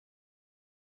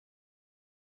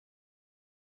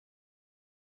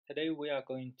Today we are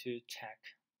going to check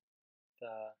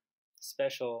the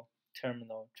special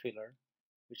terminal trailer,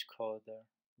 which is called the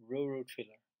rural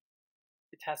trailer.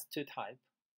 It has two types.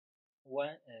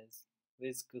 One is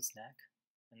with gooseneck,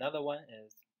 another one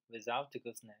is without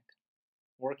gooseneck,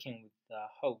 working with the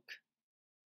hook.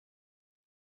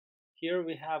 Here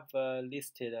we have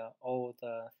listed all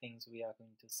the things we are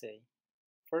going to see.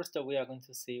 First, we are going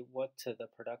to see what the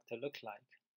product looks like.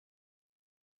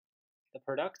 The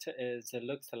product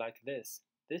looks like this.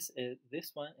 This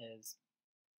one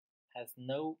has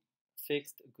no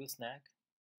fixed gooseneck.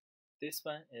 This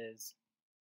one is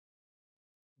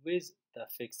with the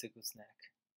fixed gooseneck.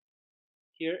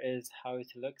 Here is how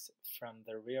it looks from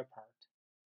the rear part.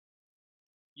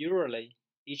 Usually,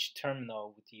 each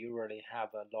terminal would usually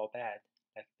have a low bed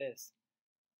like this,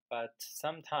 but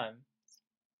sometimes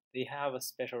they have a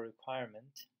special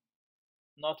requirement,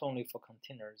 not only for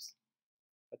containers,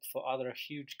 but for other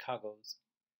huge cargoes.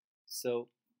 So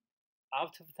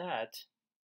out of that,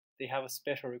 they have a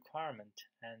special requirement,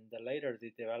 and later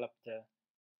they developed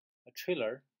a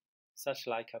trailer, such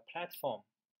like a platform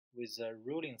with a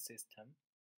rolling system,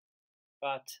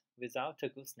 but without a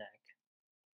gooseneck.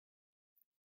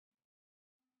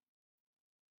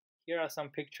 Here are some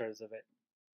pictures of it.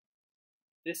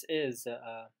 This is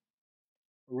a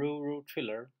rural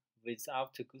trailer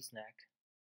without a gooseneck.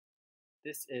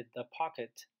 This is the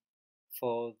pocket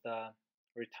for the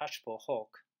retouchable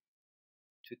hook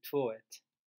to tow it.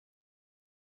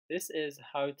 This is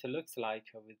how it looks like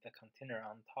with the container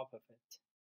on top of it.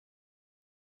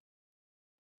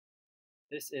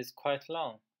 This is quite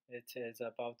long. It is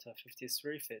about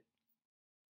 53 feet.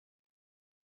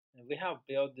 And we have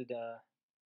built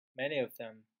many of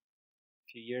them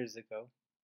a few years ago.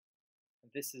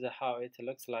 This is how it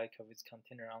looks like with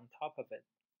container on top of it.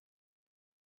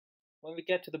 When we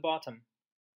get to the bottom,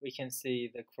 we can see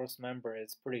the cross member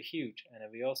is pretty huge,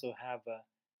 and we also have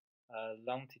a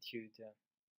longitude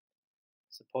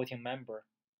supporting member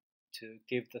to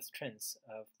give the strength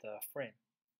of the frame.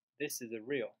 This is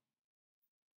real.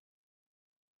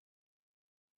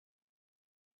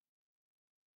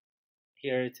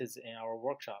 Here it is in our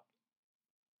workshop.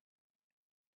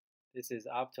 This is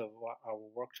after our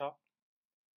workshop,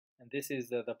 and this is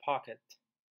the pocket.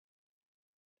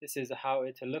 This is how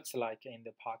it looks like in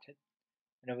the pocket,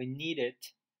 and we need it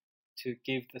to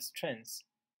give the strength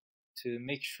to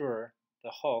make sure the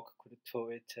hook could tow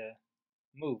it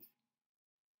move.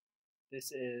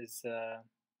 This is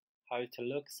how it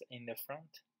looks in the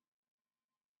front.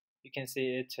 You can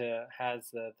see it has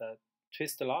the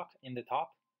twist lock in the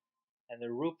top and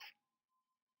the rope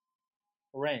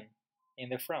ring in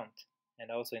the front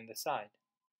and also in the side.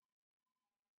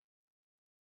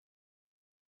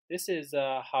 This is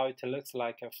how it looks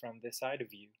like from the side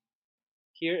view.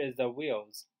 Here is the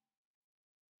wheels.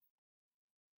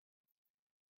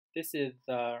 This is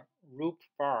the rope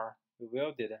bar we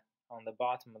welded on the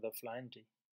bottom of the flange.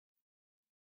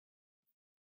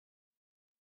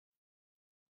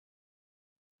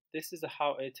 This is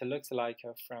how it looks like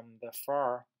from the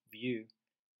far view.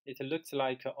 It looks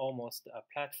like almost a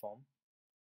platform.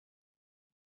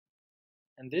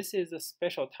 And this is a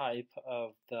special type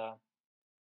of the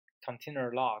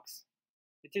container locks.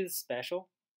 It is special.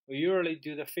 We usually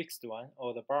do the fixed one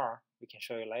or the bar. We can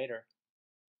show you later.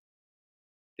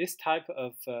 This type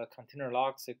of container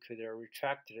locks could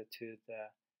retract to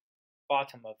the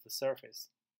bottom of the surface,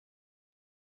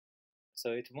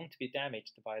 so it won't be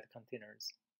damaged by the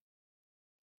containers.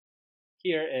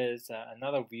 Here is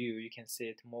another view. You can see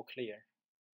it more clear.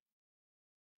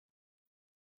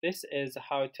 This is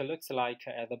how it looks like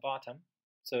at the bottom.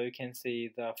 So you can see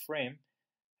the frame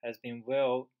has been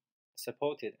well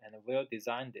supported and well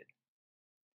designed.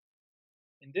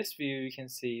 In this view, you can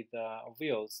see the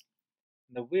wheels.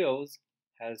 The wheels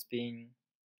has been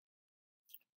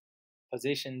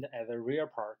positioned at the rear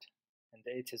part, and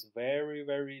it is very,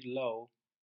 very low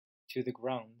to the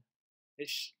ground.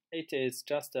 It is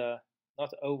just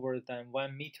not over than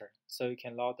 1 meter, so you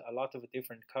can load a lot of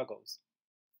different cargoes.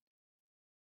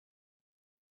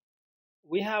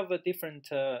 We have a different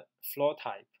floor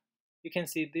type. You can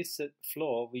see this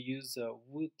floor, we use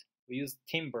wood, we use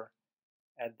timber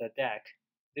at the deck.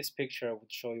 This picture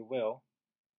would show you well.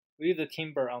 We use the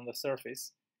timber on the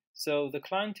surface. So the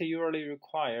client usually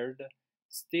required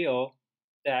steel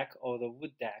deck or the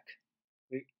wood deck.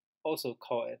 We also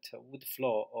call it wood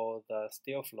floor or the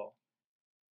steel floor.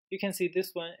 You can see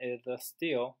this one is the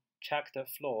steel checked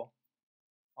floor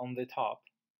on the top.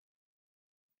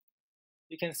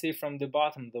 You can see from the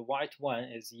bottom the white one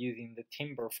is using the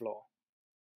timber floor.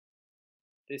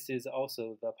 This is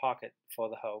also the pocket for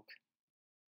the hook.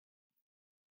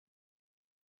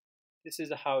 This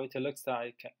is how it looks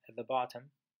like at the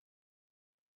bottom.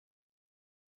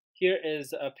 Here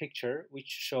is a picture which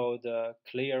shows a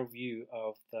clear view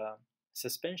of the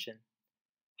suspension,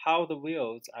 how the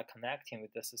wheels are connecting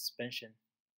with the suspension.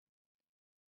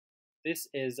 This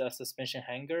is a suspension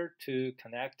hanger to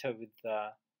connect with the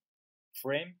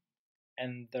frame,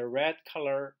 and the red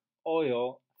color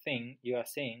oil thing you are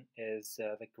seeing is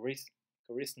the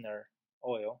greasing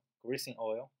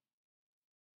oil.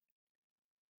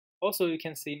 Also, you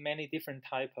can see many different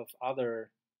type of other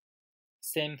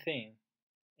same thing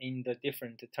in the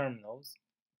different terminals.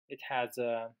 It has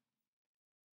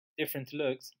different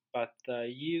looks, but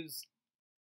the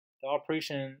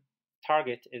operation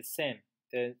target is same.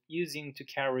 The using to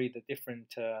carry the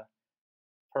different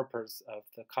purpose of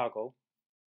the cargo,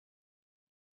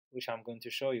 which I'm going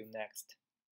to show you next.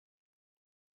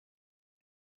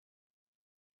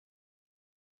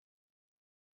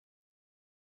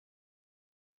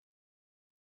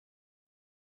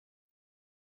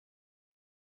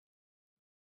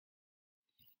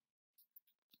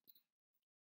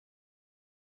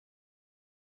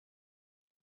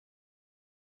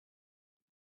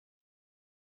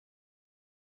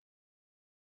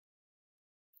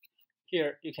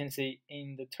 Here you can see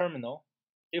in the terminal,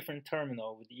 different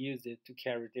terminal would use it to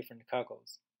carry different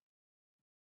cargoes.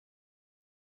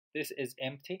 This is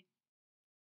empty.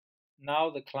 Now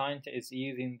the client is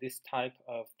using this type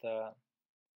of the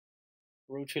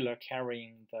rotiller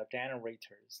carrying the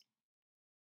generators.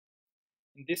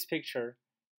 In this picture,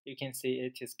 you can see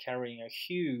it is carrying a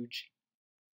huge,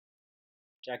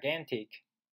 gigantic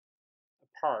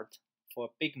part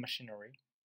for big machinery.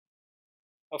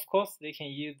 Of course, they can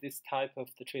use this type of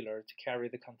the trailer to carry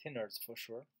the containers for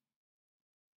sure.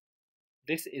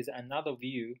 This is another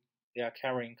view. They are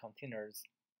carrying containers.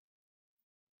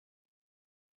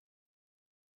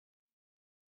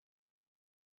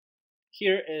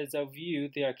 Here is a view.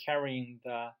 They are carrying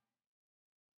the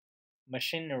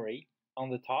machinery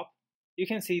on the top. You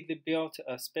can see they built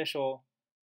a special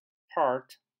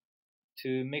part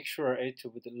to make sure it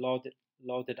would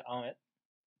loaded on it.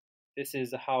 This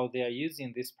is how they are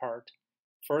using this part.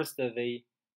 First, they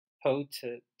put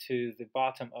to the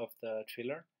bottom of the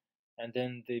trailer, and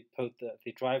then they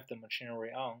drive the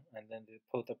machinery on, and then they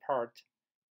put the part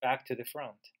back to the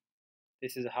front.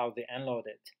 This is how they unload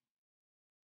it.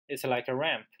 It's like a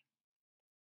ramp.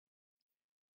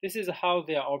 This is how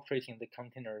they are operating the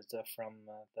containers from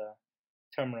the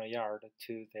terminal yard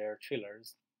to their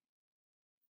trailers.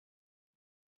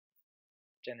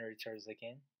 Generators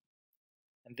again.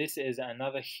 And this is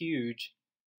another huge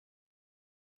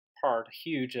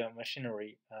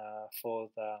machinery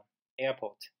for the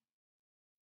airport.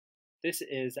 This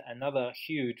is another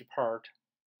huge part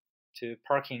to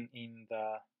parking in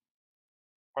the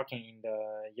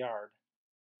yard.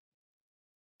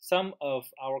 Some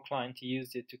of our clients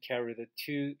use it to carry the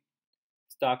two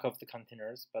stock of the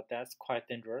containers, but that's quite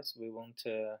dangerous. We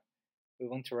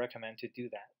won't recommend to do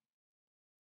that.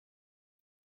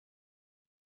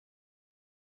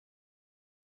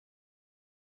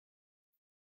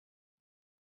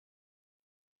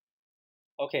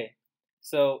 Okay,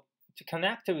 so to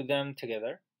connect with them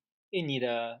together, you need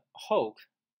a hook.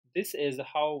 This is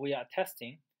how we are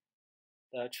testing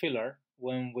the trailer.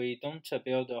 When we don't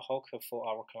build a hook for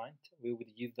our client, we would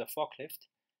use the forklift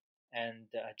and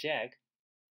a jag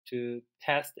to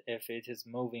test if it is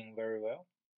moving very well.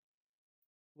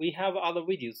 We have other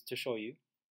videos to show you.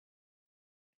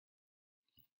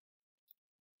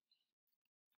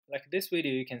 Like this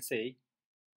video, you can see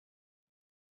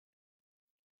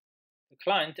the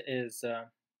client is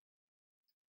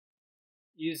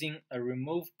using a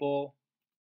removable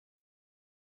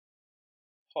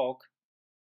hook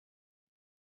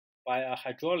by a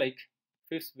hydraulic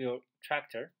fifth wheel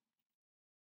tractor.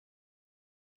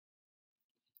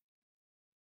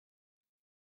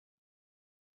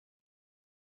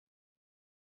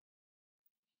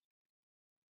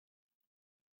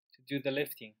 To do the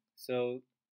lifting. So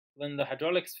when the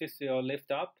hydraulic fifth wheel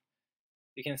lift up,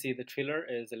 you can see the trailer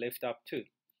is lift up too.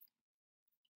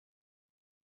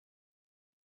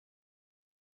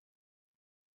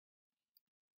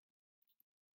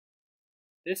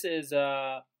 This is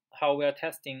how we are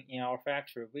testing in our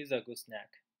factory with a gooseneck.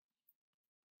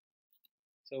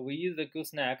 So we use the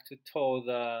gooseneck to tow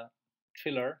the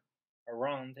trailer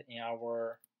around in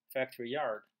our factory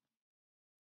yard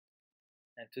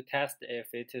and to test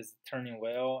if it is turning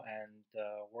well and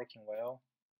working well.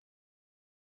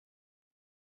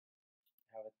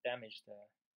 I have damaged the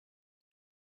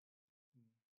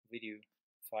video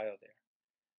file there.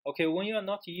 Okay, when you are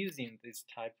not using this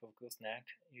type of gooseneck,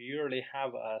 you usually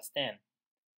have a stand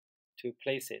to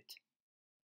place it.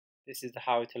 This is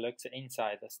how it looks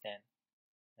inside the stand,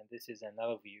 and this is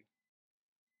another view.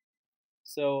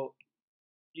 So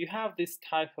you have this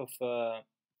type of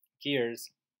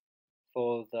gears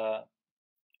for the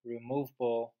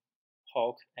removable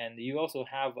hook, and you also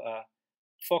have a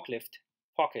forklift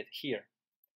pocket here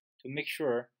to make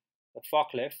sure the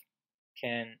forklift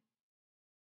can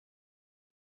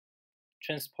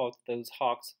transport those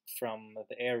hooks from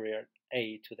the area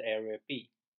A to the area B.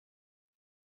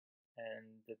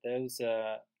 And those,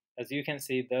 as you can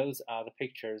see, those are the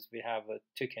pictures we have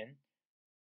taken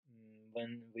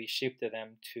when we shipped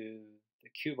them to the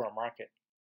Cuba market.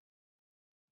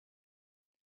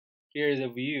 Here is a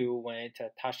view when it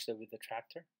touched with the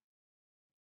tractor.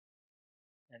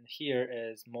 And here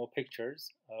is more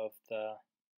pictures of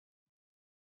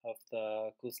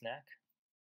the gooseneck.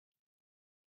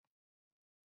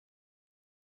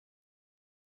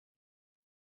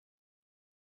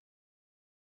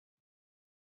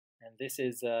 And this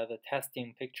is the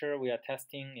testing picture. We are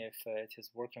testing if it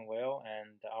is working well,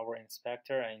 and our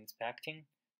inspector are inspecting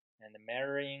and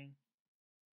measuring.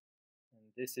 And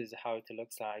this is how it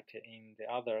looks like in the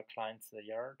other client's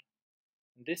yard.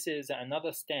 And this is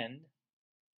another stand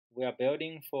we are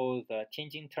building for the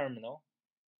Tianjin terminal.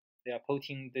 They are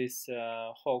putting these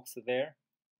hooks there,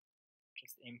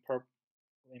 just in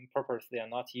purpose they are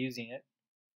not using it.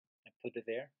 I put it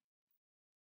there.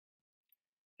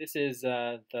 This is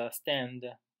the stand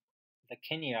the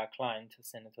Kenya client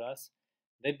sent to us.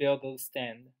 They built those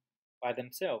stand by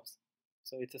themselves,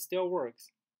 so it still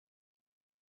works.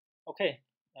 Okay,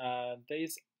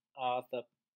 these are the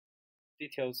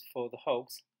details for the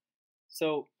hooks.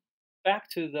 So back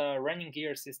to the running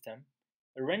gear system.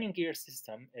 The running gear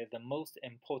system is the most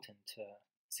important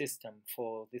system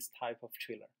for this type of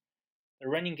trailer. The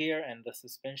running gear and the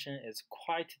suspension is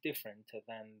quite different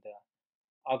than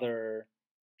the other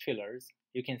trailers.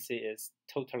 You can see it's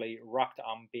totally rocked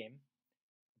on beam,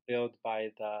 built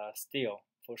by the steel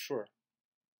for sure.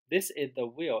 This is the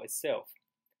wheel itself.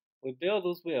 We build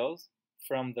those wheels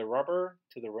from the rubber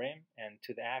to the rim and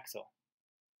to the axle.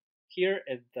 Here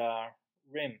is the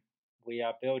rim. We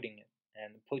are building it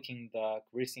and putting the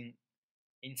greasing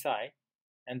inside,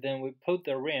 and then we put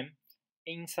the rim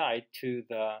inside to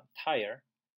the tire,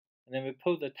 and then we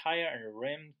put the tire and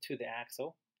rim to the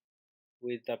axle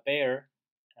with the bear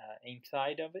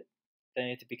inside of it. Then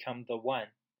it becomes the one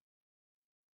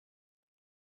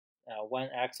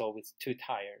axle with two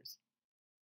tires.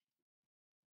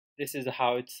 This is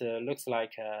how it looks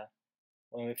like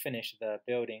when we finish the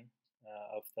building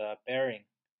of the bearing,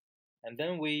 and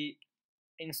then we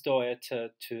install it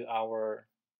to our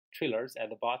trailers at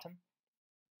the bottom.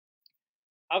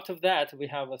 After that, we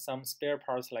have some spare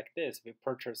parts like this we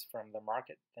purchase from the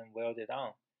market, then weld it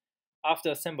on. After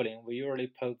assembling, we usually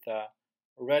put the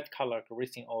red color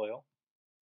greasing oil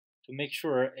to make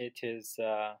sure it is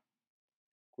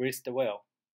greased well.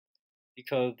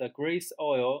 Because the grease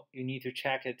oil, you need to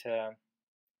check it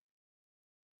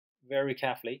very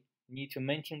carefully. You need to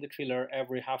maintain the trailer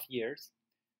every half years,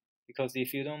 because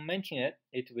if you don't maintain it,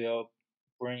 it will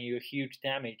bring you huge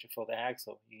damage for the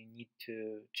axle. You need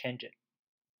to change it.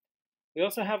 We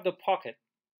also have the pocket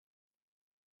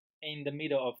in the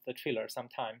middle of the trailer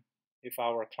sometime if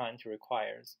our client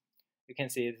requires. You can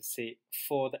see it's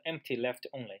for the empty left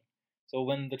only. So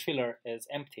when the trailer is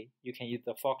empty, you can use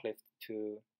the forklift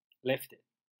to lift it.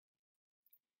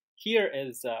 Here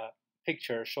is a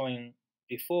picture showing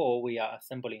before we are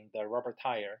assembling the rubber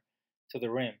tire to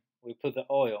the rim. We put the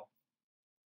oil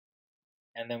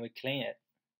and then we clean it.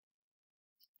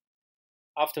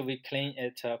 After we clean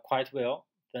it quite well,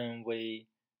 then we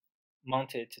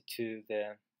mount it to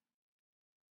the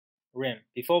rim.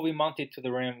 Before we mount it to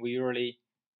the rim, we usually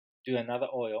do another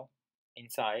oil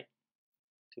inside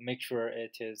to make sure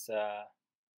it is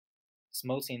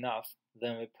smooth enough.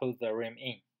 Then we put the rim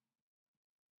in.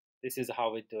 This is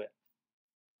how we do it.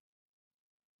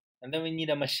 And then we need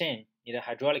a machine, need a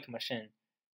hydraulic machine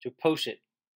to push it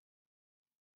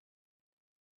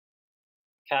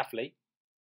carefully.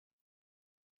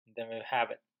 And then we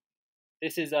have it.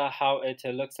 This is how it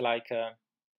looks like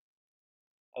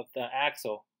of the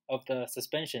axle, of the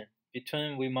suspension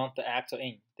between we mount the axle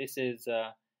in. This is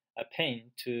a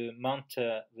pin to mount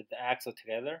with the axle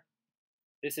together.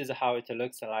 This is how it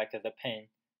looks like the pin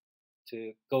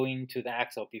to go into the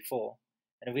axle before.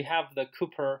 And we have the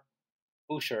Cooper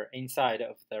busher inside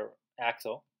of the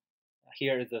axle.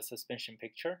 Here is the suspension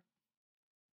picture,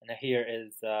 and here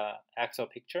is the axle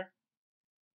picture.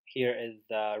 Here is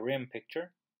the rim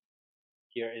picture.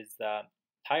 Here is the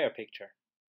tire picture.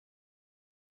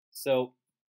 So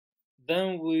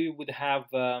then we would have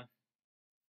the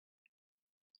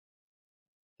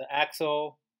the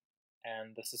axle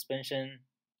and the suspension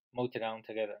mounted on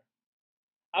together.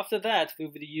 After that, we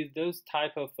would use those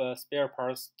type of spare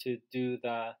parts to do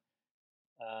the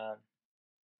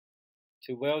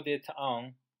to weld it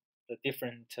on the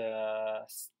different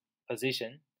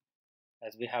position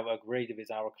as we have agreed with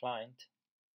our client.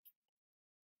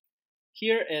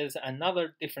 Here is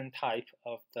another different type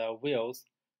of the wheels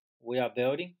we are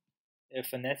building.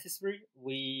 If necessary,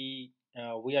 we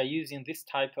are using this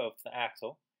type of the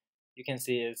axle. You can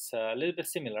see it's a little bit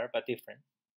similar but different.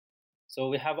 So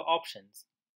we have options.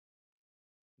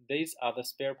 These are the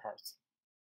spare parts.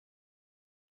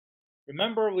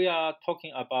 Remember, we are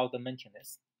talking about the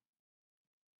maintenance.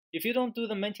 If you don't do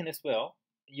the maintenance well,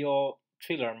 your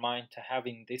trailer might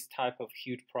having this type of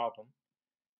huge problem.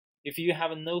 If you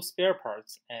have no spare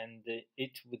parts and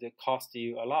it would cost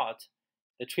you a lot,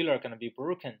 the trailer is going to be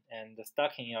broken and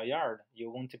stuck in your yard.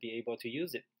 You won't be able to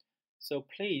use it. So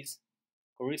please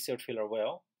grease your trailer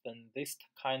well, then this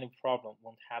kind of problem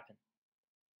won't happen.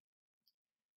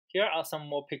 Here are some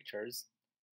more pictures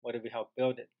what we have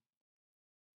built it.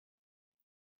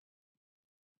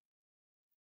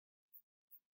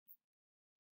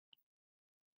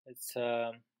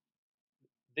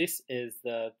 This is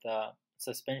the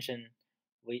suspension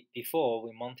before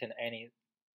we mounted any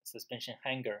suspension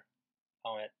hanger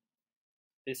on it.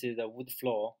 This is the wood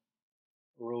floor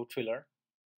road trailer,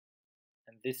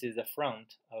 and this is the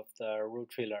front of the road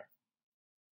trailer.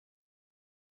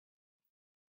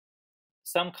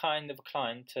 Some kind of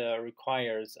client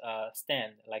requires a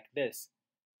stand like this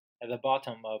at the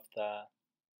bottom of the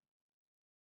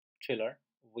trailer.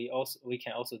 We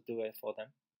can also do it for them.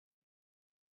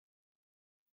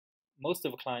 Most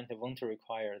of the clients won't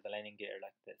require the landing gear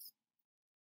like this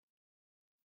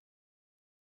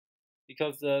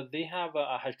because they have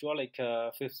a hydraulic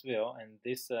fifth wheel, and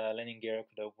this landing gear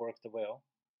could have worked well.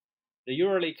 The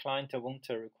usually client won't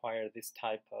require this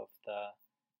type of the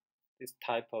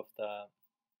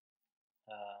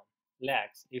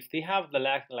legs. If they have the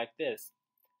leg like this,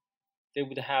 they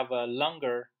would have a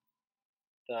longer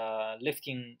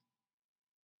lifting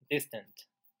distance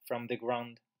from the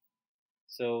ground,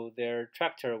 so their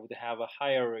tractor would have a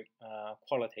higher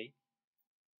quality.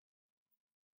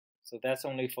 So that's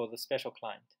only for the special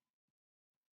client.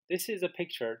 This is a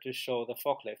picture to show the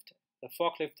forklift. The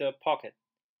forklift pocket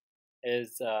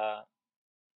is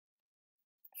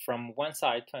from one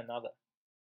side to another.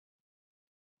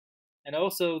 And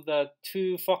also the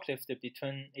two forklifts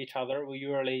between each other, we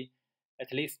usually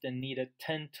at least need a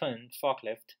 10-ton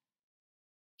forklift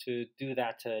to do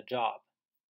that job.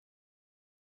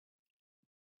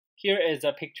 Here is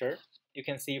a picture you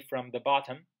can see from the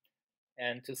bottom,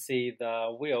 and to see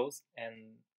the wheels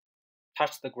and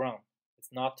touch the ground.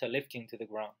 It's not lifting to the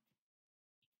ground.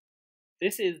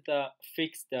 This is the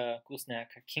fixed gooseneck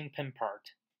kingpin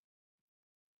part.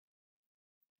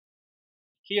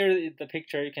 Here is the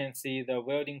picture. You can see the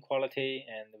welding quality,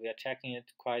 and we are checking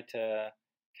it quite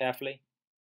carefully.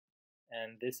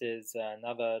 And this is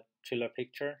another trailer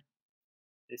picture.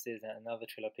 This is another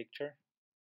trailer picture.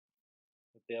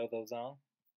 We build those on.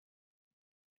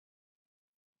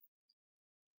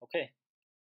 Okay.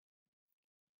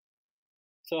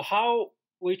 So how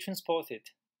we transport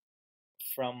it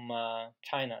from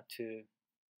China to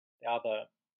the other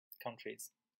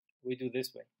countries? We do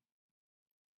this way.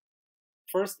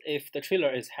 First, if the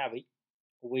trailer is heavy,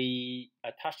 we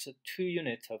attach 2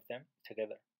 units of them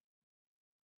together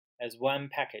as one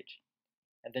package,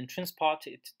 and then transport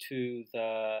it to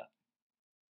the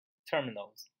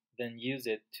terminals, then use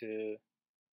it to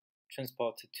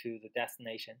transport to the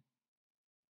destination.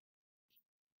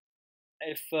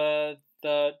 If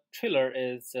the trailer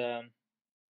is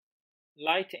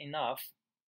light enough,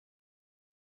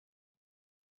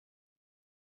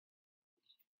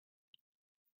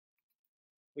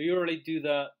 we usually do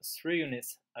the 3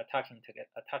 units attaching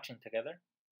together.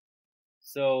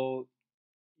 So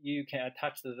you can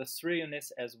attach the 3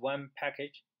 units as one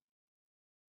package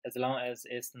as long as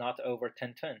it's not over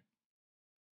 10 ton.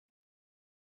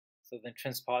 So then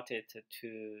transport it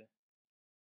to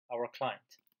our client.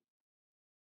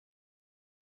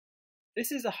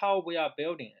 This is how we are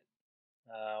building it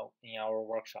in our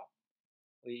workshop.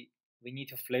 We need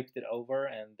to flip it over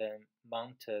and then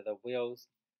mount the wheels.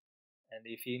 And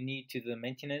if you need to do the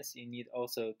maintenance, you need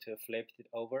also to flip it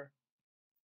over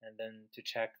and then to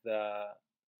check the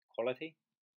quality.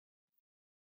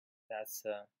 That's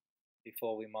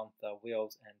before we mount the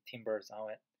wheels and timbers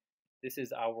on it. This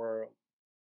is our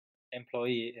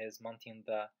employee is mounting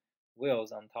the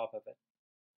wheels on top of it.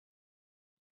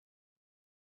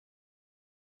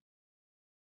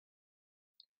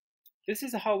 This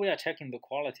is how we are checking the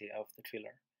quality of the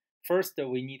trailer. First,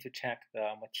 we need to check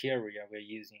the material we're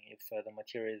using. If the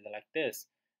material is like this,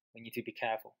 we need to be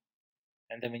careful.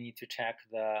 And then we need to check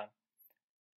the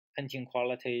painting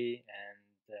quality and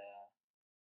the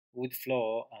wood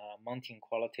floor mounting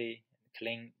quality,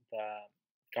 clean the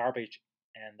garbage,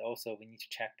 and also we need to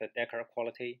check the decor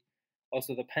quality.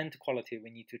 Also the paint quality we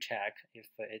need to check if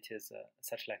it is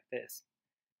such like this.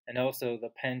 And also the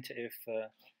paint, if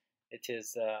it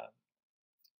is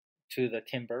to the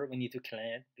timber, we need to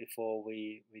clean it before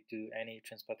we do any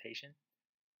transportation.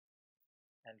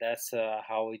 And that's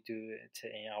how we do it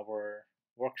in our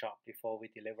workshop before we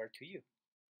deliver to you.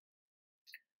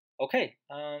 Okay.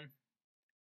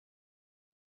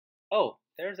 Oh,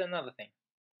 there's another thing.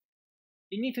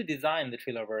 You need to design the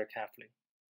trailer very carefully.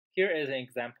 Here is an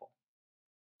example.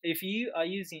 If you are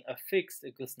using a fixed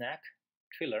gooseneck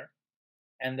trailer,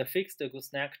 and the fixed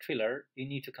gooseneck trailer, you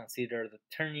need to consider the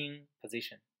turning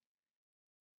position,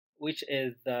 which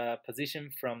is the position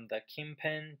from the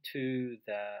kingpin to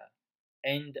the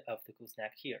end of the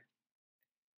gooseneck here.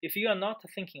 If you are not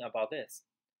thinking about this,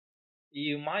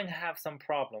 you might have some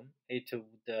problem. It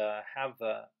would have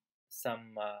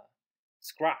some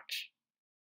scratch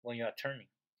when you are turning.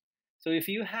 So if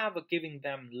you have given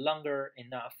them long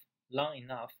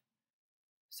enough,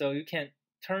 so you can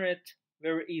turn it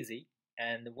very easy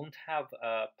and won't have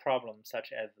a problem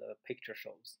such as the picture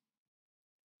shows.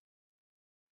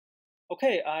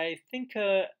 Okay, I think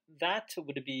that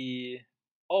would be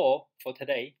all for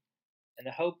today, and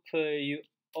I hope you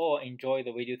all enjoy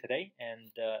the video today,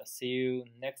 and see you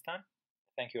next time.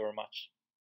 Thank you very much.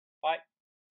 Bye.